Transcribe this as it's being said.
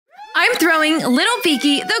I'm throwing Little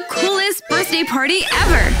Beaky the coolest birthday party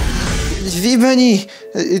ever. VBunny,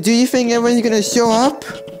 do you think everyone's gonna show up?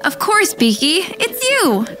 Of course, Beaky. It's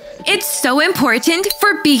you. It's so important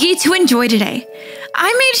for Beaky to enjoy today.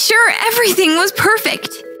 I made sure everything was perfect.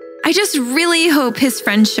 I just really hope his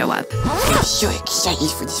friends show up. I'm so excited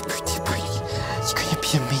for this birthday party. It's gonna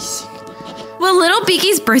be amazing. Will Little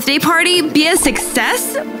Beaky's birthday party be a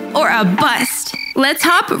success or a bust? Let's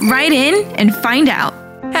hop right in and find out.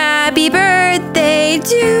 Happy birthday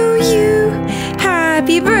to you.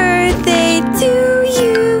 Happy birthday to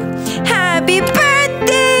you. Happy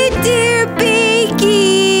birthday, dear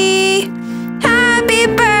Beaky. Happy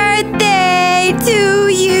birthday to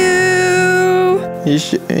you.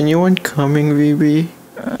 Is anyone coming, VB?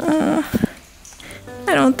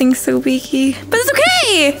 I don't think so, Beaky. But it's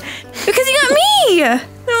okay! Because you got me!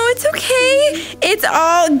 No, it's okay. It's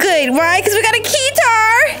all good. Why? Because we got a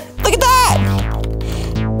keytar! Look at that!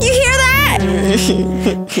 You hear that?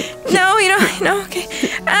 No, you don't? No, okay.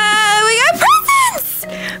 We got presents!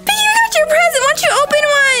 Beaky, we got your present. Why don't you open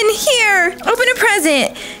one? Here, open a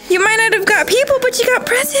present. You might not have got people, but you got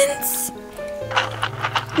presents.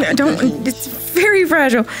 No, don't. It's very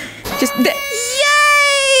fragile. Just. Yay!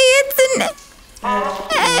 It's an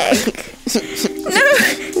egg. No,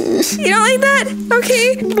 you don't like that?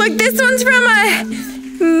 Okay. Look, this one's from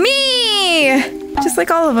me. Just like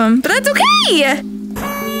all of them, but that's okay.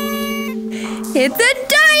 It's a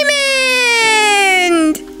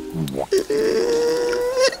diamond.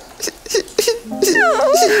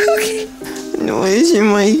 Oh, okay. No, it's in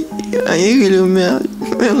my little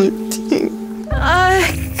melting.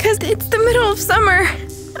 Because it's the middle of summer.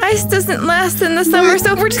 Ice doesn't last in the summer,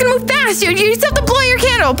 so we're just gonna move fast. You just have to blow your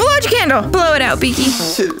candle. Blow out your candle. Blow it out, Beaky. Yay!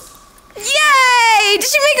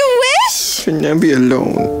 Did you make a wish? Should I be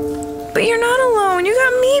alone? But you're not alone. You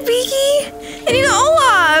got me, Beaky. And you got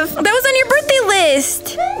Olaf. That was on your birthday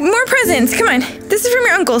list. More presents. Come on. This is from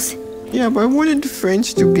your uncles. Yeah, but I wanted the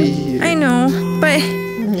friends to be here. I know, but...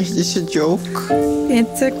 Is this a joke?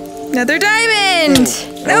 It's another diamond.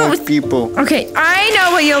 I want people. Okay, I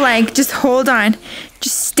know what you'll like. Just hold on.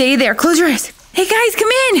 Just stay there. Close your eyes. Hey, guys,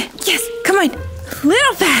 come in. Yes, come on. A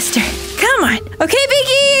little faster. Come on. Okay,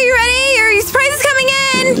 Beaky, are you ready? Your surprise is coming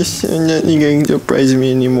in. I'm not going to surprise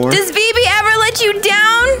me anymore. Does BB ever let you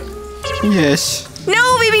down? Yes.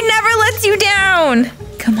 No, BB never lets you down.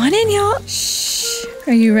 Come on in, y'all. Shh.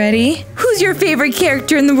 Are you ready? Who's your favorite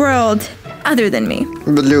character in the world? Other than me.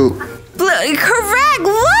 Blue. Blue. Correct.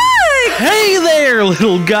 Look. Hey there,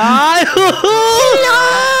 little guy.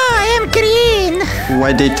 Hello, I am green.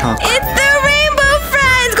 Why they talk? It's the Rainbow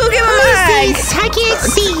Friends. Go give them a hug. I can't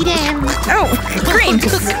see them. Oh, green.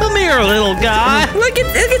 Come here, little guy. Look,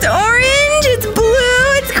 it's orange. It's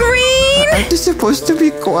blue. It's green. Aren't they supposed to be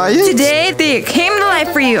quiet? Today, they came to life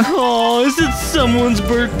for you. Oh, is it someone's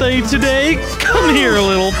birthday today? Come here,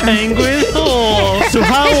 little penguin. Oh, so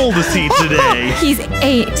how old is he today? He's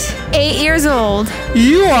 8. 8 years old.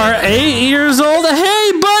 You are 8 years old?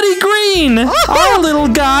 Hey, buddy Green! Our little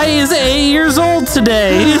guy is 8 years old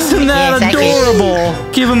today. Isn't that adorable?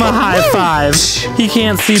 Give him a high five. He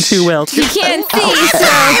can't see too well. He can't see, so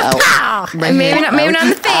maybe not in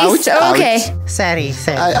the face. Ouch, Okay. Sorry.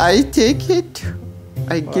 I take it.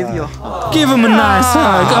 I give you a hug. Give him a nice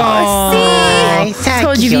hug. Oh. See?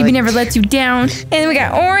 Told you BB never lets you down. And we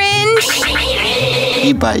got orange.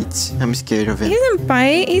 He bites. I'm scared of He him. doesn't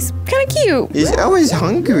bite. He's kind of cute. He's always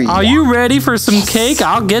hungry. Are you ready for some cake?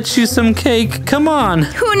 I'll get you some cake. Come on.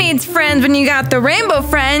 Who needs friends when you got the Rainbow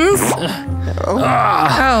Friends?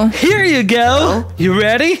 Oh. Here you go. You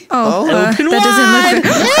ready? Oh, Open that doesn't look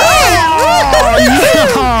good.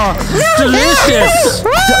 Oh, delicious.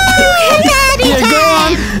 Yeah, go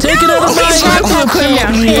on. Take another bite. Put him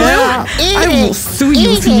down. Yeah. I will sue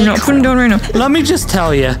you if you don't put him down right now. Let me just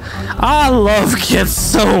tell you, I love kids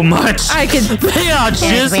so much. They are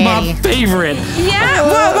just my favorite. Yeah,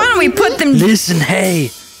 well, why don't we put them... Listen,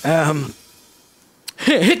 hey,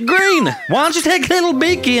 Green, why don't you take Little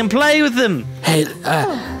Beaky and play with him? Hey,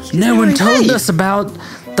 no one told us about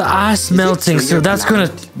the ice melting, so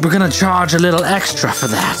we're gonna charge a little extra for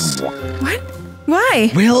that. What? Why?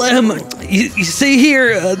 Well, you see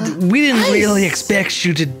here, we didn't really expect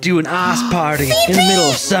you to do an ice party in the middle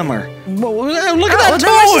of summer. Well, look at that toy!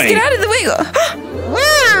 Let's just get out of the way.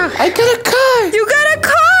 I got a car. You got a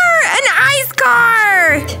car! An ice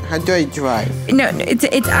car! How do I drive? No, it's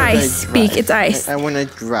ice, Beak. It's ice. I want to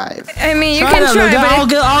drive. I mean, you Try can that, try, look,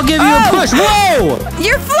 but... I'll give you a push. Whoa!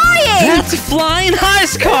 You're flying! That's a flying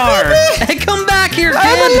ice car! Hey, come back here, kid!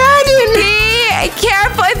 Be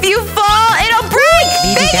careful if you fall, it'll break!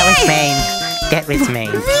 Baby, that was mean. That was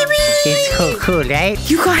mean. Baby! It's so cool, right?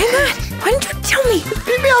 You got him that? Why didn't you tell me?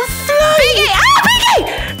 Baby, I'm flying. Beaky! Oh,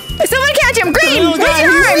 Beaky! Someone catch him! Green! Little Raise guy,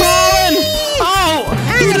 your he's arms! falling. Oh,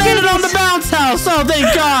 he landed on the bounce house. Oh,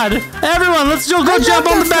 thank God. Everyone, let's go jump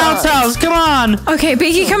on the bounce house. Come on. Okay,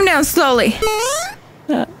 Beaky, come down slowly.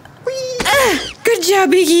 Good job,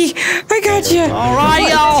 Beaky. I got you. All right,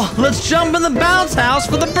 y'all. Let's jump in the bounce house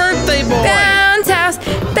for the birthday boy. Bounce house,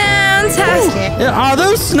 bounce house. Are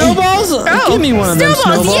those snowballs? Give me one of those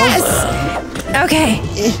snowballs. Yes. Okay.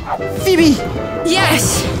 Phoebe,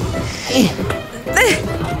 Yes.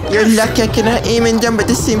 you're lucky I cannot aim and jump at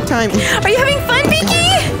the same time. Are you having fun, Beaky?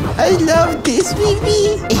 I love this,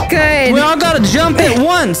 Phoebe. Good. We all gotta jump at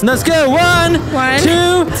once. Let's go. One,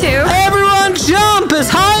 two. Everyone jump as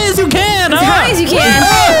high as you can. As high as you can.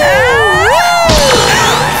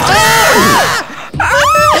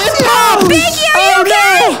 Beaky, are you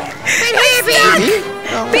okay?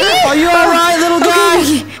 Beaky? Are you all right, little guy?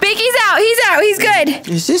 Okay, Beaky's out. He's out. He's good.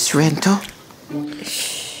 Is this rental?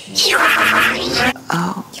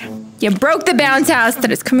 You broke the bounce house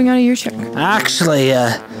that is coming out of your check. Actually,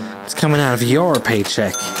 it's coming out of your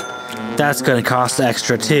paycheck. That's gonna cost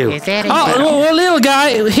extra too. Is that well, little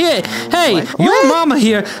guy, here, hey, your mama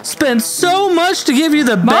here spent so much to give you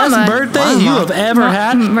the best birthday you have ever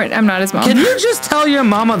had. I'm not his mom. Can you just tell your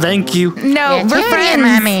mama thank you? No, we're friends.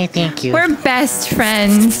 Mommy, thank you. We're best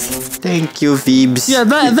friends. Thank you, Phoebes. Yeah,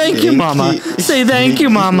 thank you, mama. Say thank you,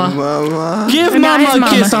 mama. Mama. Give I'm not mama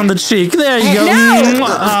his a kiss mama. on the cheek. There you go. No.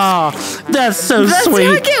 Oh, that's so Let's sweet.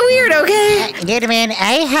 not get weird, okay? Gentlemen,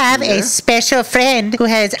 I have a special friend who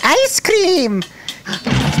has ice cream.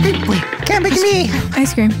 Come with me.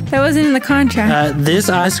 Ice cream. That wasn't in the contract. This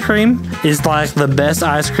ice cream is like the best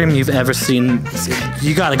ice cream you've ever seen.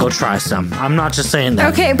 You gotta go try some. I'm not just saying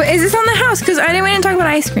that. Okay, but is this on the house? Because I didn't talk about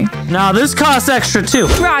ice cream. No, this costs extra too.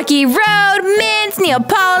 Rocky Road, mint,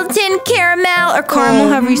 Neapolitan, caramel, or caramel,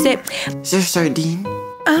 however you say it. Is there sardine?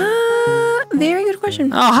 Very good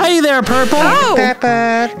question. Oh, hey there, Purple. Oh,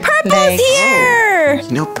 Purple. Purple's here!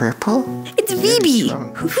 You know purple? It's VB.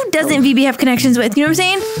 Who doesn't VB have connections with? You know what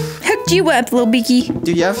I'm saying? Hooked you up, little Beaky.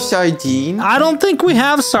 Do you have sardine? I don't think we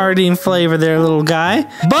have sardine flavor there, little guy.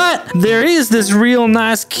 But there is this real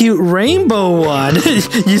nice, cute rainbow one.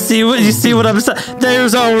 you see what I'm saying?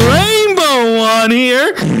 There's a rainbow one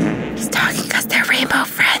here. He's talking because they're rainbow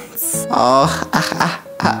friends. Oh,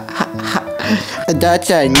 that's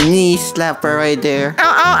a knee slapper right there.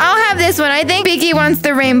 I'll have this one. I think Beaky wants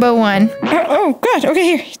the rainbow one. Oh gosh. Okay,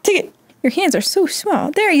 here. Take it. Your hands are so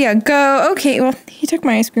small. There you go. Okay, well, he took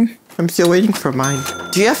my ice cream. I'm still waiting for mine.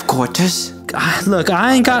 Do you have quarters? Look,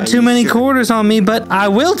 I ain't got too many quarters on me, but I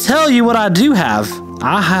will tell you what I do have.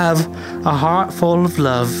 I have a heart full of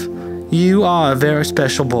love. You are a very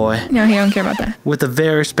special boy No, he don't care about that. with a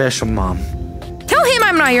very special mom. Tell him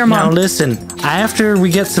I'm not your Now mom. listen, after we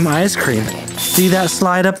get some ice cream, see that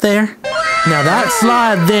slide up there? Now that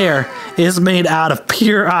slide there is made out of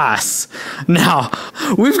pure ice. Now,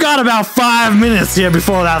 we've got about 5 minutes here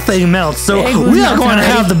before that thing melts, so we are going to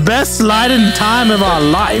have the best sliding time of our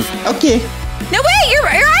life. Okay. No, wait, your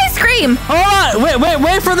ice cream. Hold on,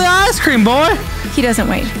 wait for the ice cream, boy. He doesn't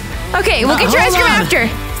wait. Okay, we'll get your ice hold cream on. after.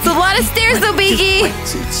 It's a lot of stairs though, Beaky.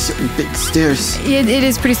 It's big stairs. It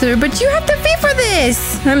is pretty slippery, but you have the feet for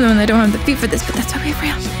this. I'm the one that don't have the feet for this, but that's why we have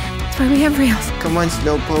rails. That's why we have rails. Come on,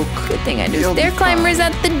 Slowpoke. Good thing I do You'll stair be climbers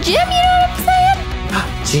at the gym, you know what I'm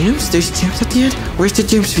saying? Gems? There's gems at the end? Where's the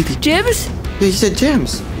gems, Phoebe? Gyms? Yeah, you said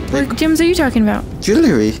gems. What gyms are you talking about?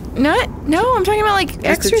 Jewelry. No, I'm talking about like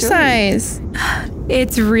exercise.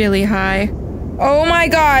 It's really high. Oh my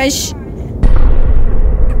gosh.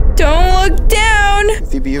 Don't look down.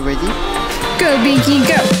 Phoebe, you ready? Go, Beaky,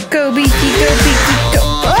 go. Go, Beaky, go, Beaky, go.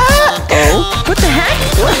 Oh. What the heck?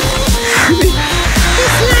 This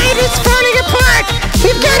slide is falling apart.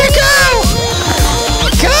 We've got to go.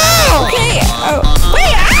 Go. Okay. Oh,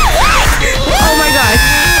 wait. What? Oh my gosh.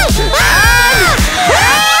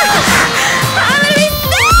 I'm gonna be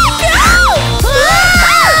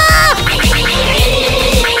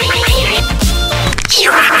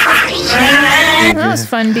That was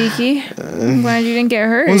fun, Beaky. I'm glad you didn't get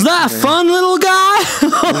hurt. Was that fun, little guy?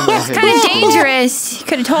 It's kind of dangerous. You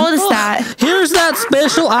could have told us that. Here's that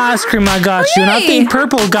special ice cream I got you, and I think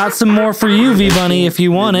Purple got some more for you, VBunny, if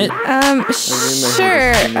you want it.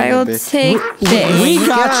 Sure. I will take this. We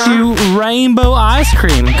got you rainbow ice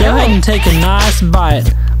cream. Go ahead and take a nice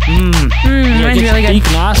bite. Yeah, mine's get really your good.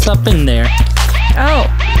 beak nice up in there. Oh.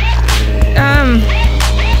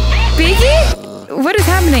 Beaky? What is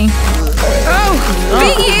happening? Oh,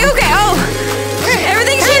 Beaky, okay, oh.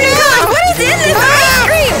 Everything's changing colors. What is in this ice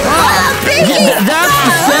cream? Oh, Beaky! That's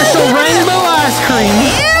the special rainbow ice cream.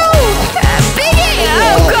 Ew!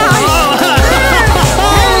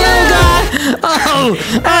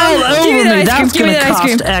 all over me. That's Give me gonna that ice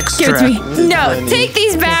cream. cost extra. Give it to me. No, take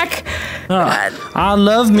these back. I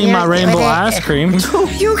love me my rainbow ice cream.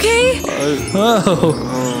 You okay?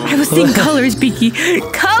 Oh, I was thinking colors, Beaky.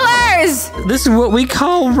 Colors! this is what we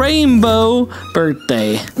call rainbow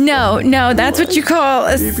birthday. No, that's what you call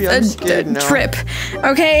a scared now. trip.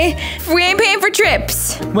 Okay? We ain't paying for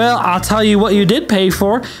trips. Well, I'll tell you what you did pay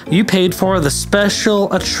for. You paid for the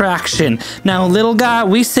special attraction. Now, little guy,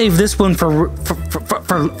 we saved this one for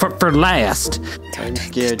last. I'm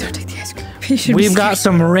scared. Don't take the ice cream. You should be We've got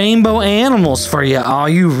scared. some rainbow animals for you. Are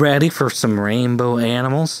you ready for some rainbow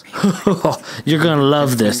animals? You're gonna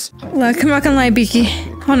love this. Look, I'm not gonna lie, Beaky.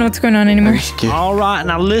 I don't know what's going on anymore. All right,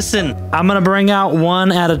 now listen. I'm gonna bring out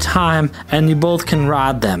one at a time, and you both can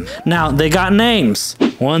ride them. Now, they got names.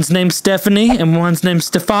 One's named Stephanie, and one's named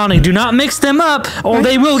Stefani. Do not mix them up, or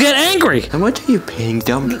they will get angry. How much are you paying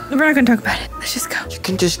them? We're not gonna talk about it. Let's just go. You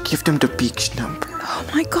can just give them the Beak's number. Oh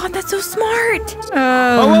my god, that's so smart.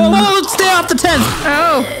 Oh, whoa, stay off the tent.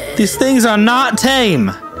 Oh. These things are not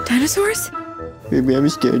tame. Dinosaurs? Baby, I'm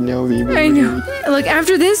scared now, baby. I know. Look,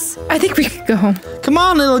 after this, I think we could go home. Come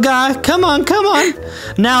on, little guy. Come on.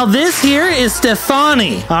 Now, this here is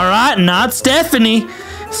Stefani. All right, not Stephanie.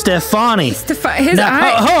 Stefani. His Now,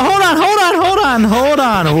 eye. hold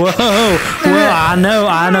on. Whoa. I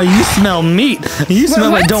know. You smell meat. You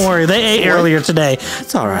smell what? it. Don't worry. They ate earlier today.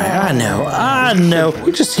 It's all right. I know.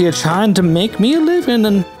 We're just here trying to make me a living,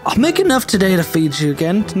 and I'll make enough today to feed you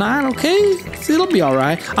again tonight, okay? It'll be all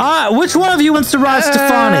right. All right, which one of you wants to ride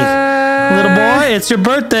Stefani? Little boy, it's your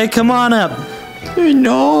birthday. Come on up.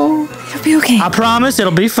 No. It'll be okay. I promise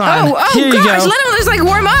it'll be fine. Oh Here you gosh, go. let him just like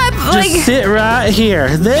warm up. Just sit right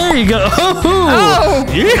here. There you go. Oh.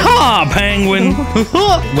 Yeehaw, penguin.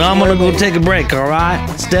 Well, I'm gonna go take a break, all right?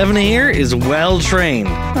 Stephanie here is well trained.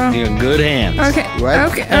 You're in good hands. Okay. What?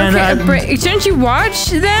 Okay. And, Shouldn't you watch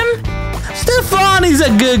them? Stefani's a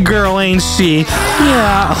good girl, ain't she?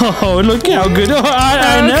 Yeah. Oh, look how good. Oh,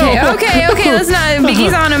 I know. Okay. Let's not.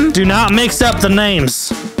 Beaky's on him. Do not mix up the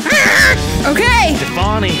names. Okay.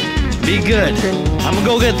 Stefani, be good. I'm gonna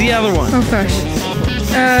go get the other one. Oh gosh.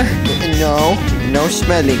 No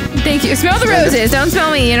smelling. Thank you. Smell the roses. Don't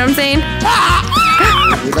smell me. You know what I'm saying?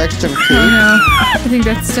 You like some Oh cake? no. I think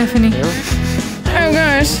that's Stephanie. Oh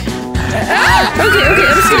gosh. Okay. I'm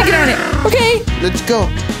just gonna get on it. Okay. Let's go.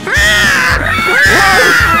 Oh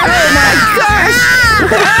my gosh.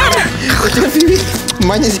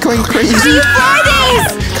 Mine is going crazy. How do you fry these?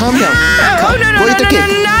 Calm down. Oh no, Go eat the cake.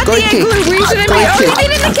 not Go the eat egg cake. glue. We shouldn't Go be. eat Oh, cake. he's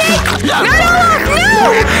eating the cake. No.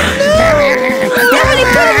 Stephanie,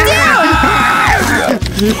 put him down.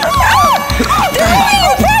 They're eating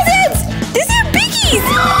your presents. These are Beaky's.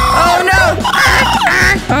 Oh no.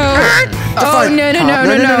 Oh no.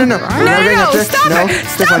 Stop her.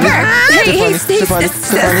 Stephanie. Hey,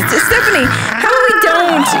 Stephanie. How about we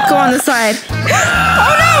don't go on the side?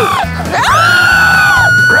 Oh no.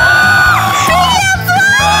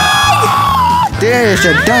 There's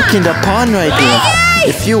a duck in the pond right there.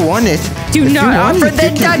 If you want it. Do not offer the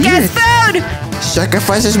duck as food.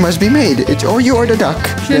 Sacrifices must be made. It's or you or the duck.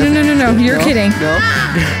 No. You're kidding. No.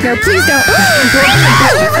 No, please don't.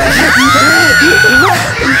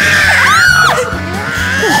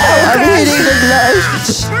 I'm hitting the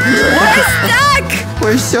glass. We're stuck.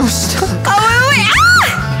 We're so stuck. Oh, wait.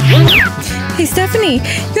 Ah! Hey, Stephanie,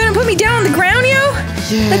 you gonna put me down on the ground, yo?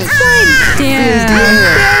 Yes. That's fine. Yeah.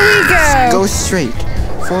 There we go. Go straight.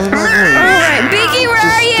 Follow my All voice. right, Beaky, where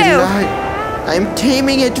are you? I'm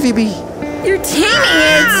taming it, VB. You're taming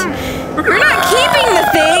it. You're not keeping the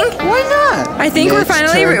thing. Why not? I think we're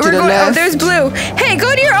finally turn to we're the going. Oh, left. there's Blue. Hey,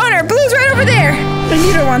 go to your owner. Blue's right over there. And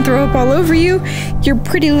you don't want to throw up all over you. Your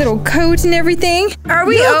pretty little coat and everything. Are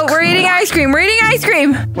we? Oh, we're eating ice cream. We're eating ice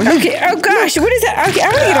cream. Okay. Oh gosh, what is that? Okay,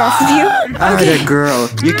 I'm gonna get off of you. Okay. The girl.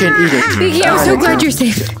 You can eat it. Beaky, I'm so glad you're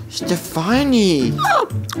safe. Stefani.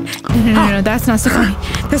 No, that's not Stephanie.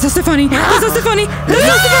 That's not Stephanie. That's not Stephanie. That's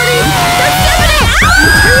not Stephanie. That's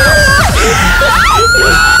Stephanie.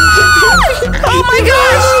 Oh my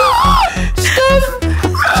gosh. Steph.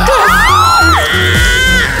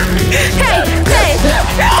 Hey.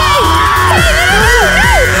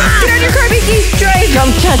 Get out of your car, Beaky. Drive.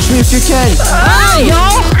 Come catch me if you can. Hey,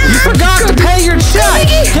 y'all! You forgot to pay your check!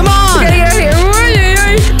 Come on! We gotta get out of here.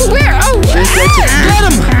 Where? Oh. Get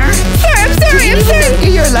him! I'm sorry.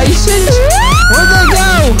 Get your license. Where'd they go?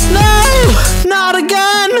 No! Not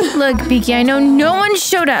again! Look, Beaky, I know no one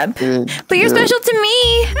showed up, but you're special to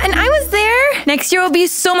me, and I was there. Next year will be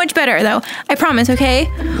so much better, though. I promise, okay?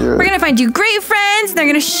 We're gonna find you great friends, they're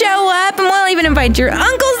gonna show up, and we'll even invite your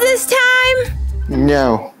uncles this time.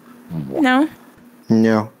 No. No?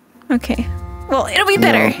 No. Okay. Well, it'll be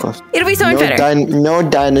better. of course. It'll be so much better. No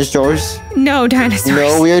dinosaurs. No dinosaurs.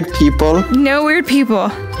 No weird people. No weird people.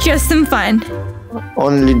 Just some fun.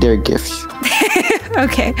 Only their gifts.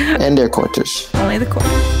 Okay. And their quarters. Only the core.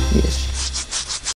 Yes.